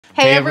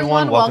Hey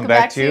everyone, welcome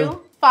back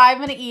to 5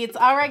 Minute Eats.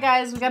 All right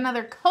guys, we got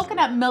another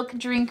coconut milk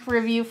drink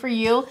review for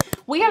you.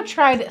 We have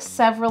tried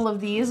several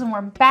of these and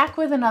we're back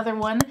with another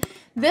one.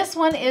 This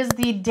one is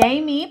the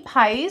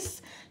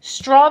Pais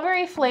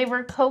strawberry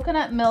flavored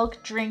coconut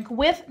milk drink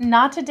with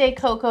not today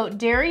cocoa,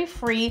 dairy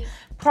free,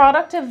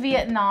 product of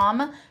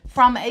Vietnam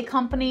from a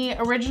company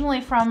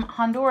originally from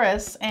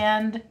Honduras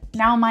and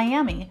now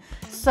Miami.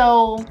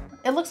 So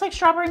it looks like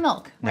strawberry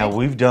milk. Right? Now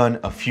we've done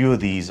a few of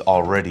these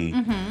already,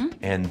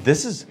 and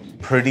this is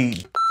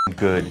pretty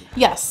good.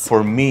 Yes.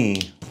 For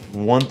me,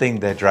 one thing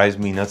that drives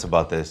me nuts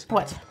about this,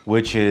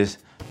 which is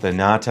the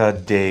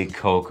nata de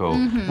coco,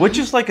 which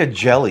is like a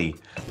jelly,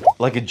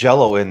 like a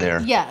jello in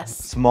there. Yes.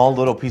 Small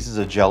little pieces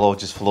of jello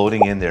just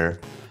floating in there.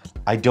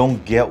 I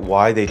don't get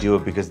why they do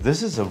it because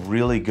this is a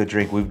really good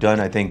drink. We've done,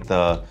 I think,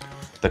 the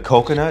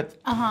coconut.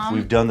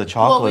 We've done the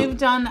chocolate. Well, we've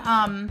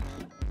done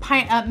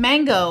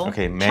mango,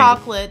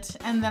 chocolate,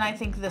 and then I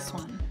think this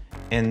one.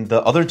 And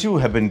the other two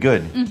have been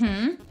good.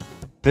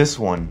 This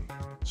one,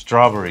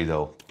 strawberry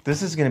though.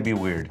 This is gonna be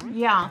weird.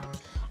 Yeah.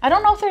 I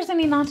don't know if there's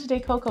any not today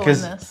cocoa in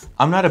this.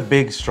 I'm not a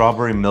big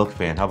strawberry milk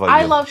fan. How about you?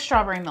 I love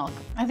strawberry milk.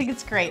 I think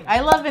it's great.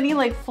 I love any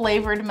like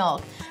flavored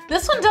milk.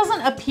 This one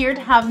doesn't appear to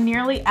have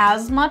nearly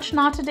as much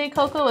not today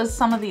cocoa as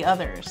some of the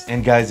others.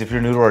 And guys, if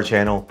you're new to our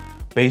channel,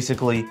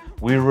 basically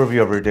we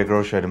review everyday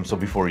grocery items. So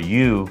before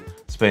you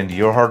spend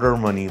your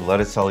hard-earned money, let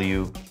us tell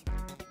you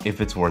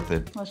if it's worth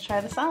it. Let's try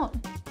this out.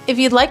 If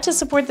you'd like to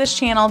support this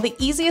channel, the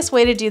easiest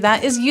way to do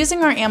that is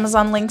using our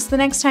Amazon links the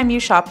next time you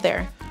shop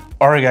there.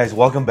 All right, guys,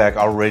 welcome back.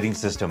 Our rating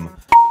system.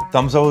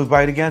 Thumbs up, we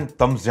buy it again.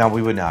 Thumbs down,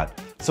 we would not.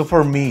 So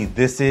for me,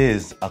 this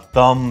is a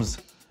thumbs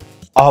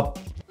up.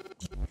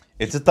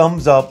 It's a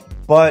thumbs up,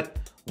 but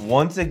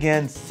once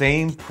again,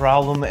 same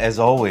problem as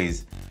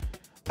always.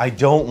 I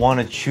don't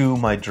want to chew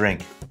my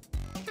drink.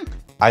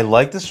 I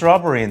like the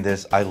strawberry in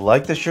this. I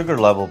like the sugar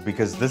level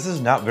because this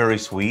is not very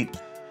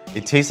sweet.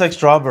 It tastes like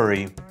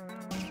strawberry.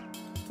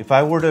 If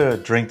I were to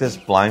drink this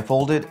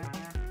blindfolded,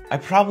 I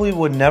probably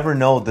would never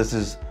know this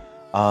is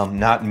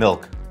not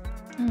milk.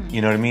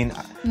 You know what I mean?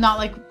 Not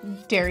like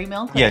dairy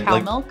milk, like cow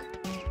milk?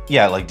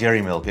 Yeah, like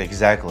dairy milk,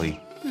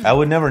 exactly. I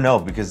would never know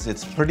because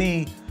it's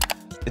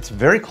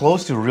very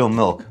close to real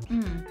milk.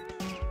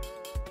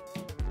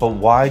 But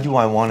why do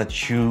I want to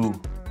chew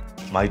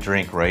my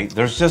drink, right?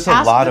 There's just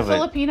a lot of it.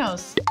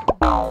 Filipinos.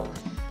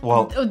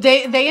 Well,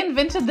 they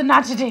invented the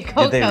not today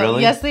cocoa. Did they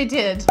really? Yes, they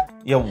did.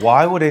 Yeah,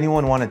 why would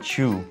anyone want to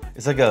chew?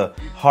 It's like a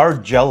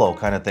hard jello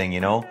kind of thing, you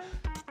know?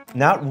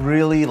 Not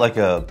really like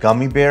a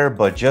gummy bear,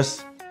 but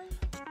just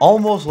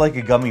almost like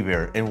a gummy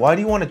bear. And why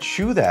do you want to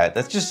chew that?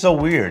 That's just so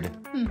weird.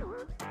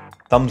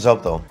 Thumbs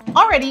up though.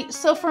 Alrighty,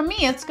 so for me,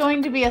 it's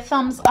going to be a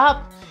thumbs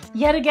up.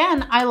 Yet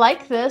again, I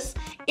like this.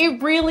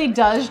 It really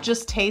does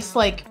just taste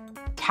like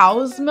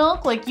cow's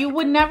milk. Like you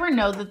would never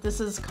know that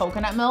this is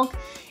coconut milk.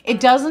 It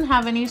doesn't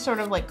have any sort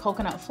of like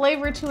coconut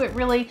flavor to it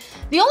really.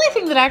 The only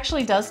thing that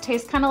actually does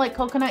taste kind of like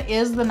coconut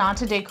is the not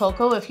today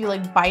cocoa. If you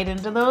like bite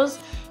into those,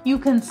 you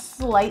can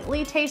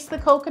slightly taste the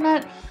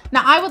coconut.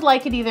 Now I would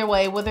like it either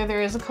way, whether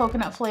there is a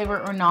coconut flavor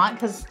or not,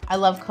 because I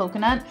love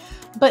coconut.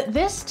 But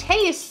this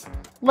tastes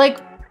like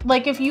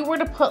if you were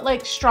to put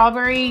like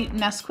strawberry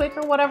Nesquik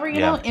or whatever, you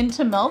know,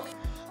 into milk.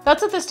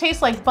 That's what this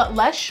tastes like, but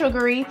less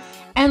sugary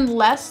and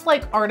less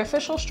like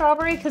artificial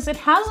strawberry because it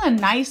has a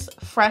nice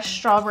fresh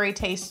strawberry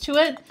taste to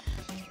it.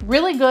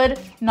 Really good,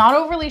 not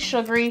overly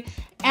sugary.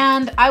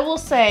 And I will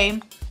say,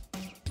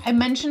 I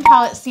mentioned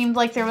how it seemed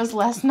like there was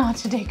less not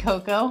today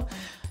cocoa.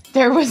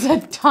 There was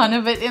a ton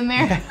of it in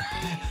there.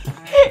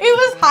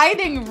 It was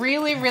hiding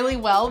really, really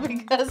well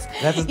because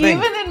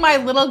even in my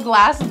little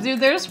glass, dude,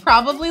 there's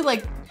probably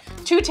like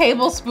 2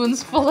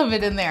 tablespoons full of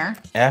it in there.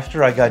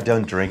 After I got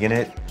done drinking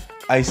it,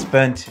 I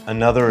spent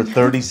another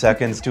 30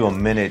 seconds to a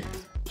minute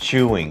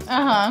chewing.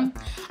 I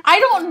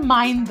don't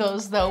mind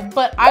those though,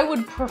 but I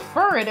would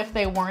prefer it if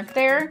they weren't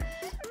there.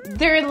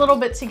 They're a little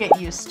bit to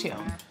get used to.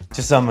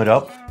 To sum it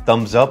up,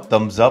 thumbs up,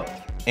 thumbs up.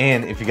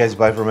 And if you guys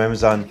buy from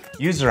Amazon,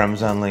 use our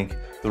Amazon link.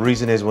 The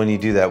reason is when you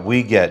do that,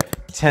 we get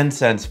 10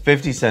 cents,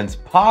 50 cents,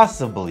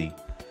 possibly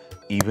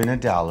even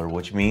 $1,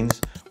 which means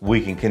we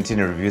can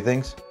continue to review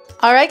things.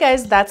 All right,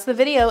 guys, that's the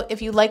video.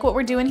 If you like what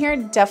we're doing here,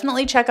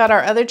 definitely check out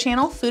our other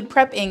channel, Food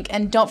Prep Inc.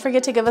 And don't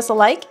forget to give us a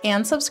like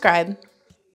and subscribe.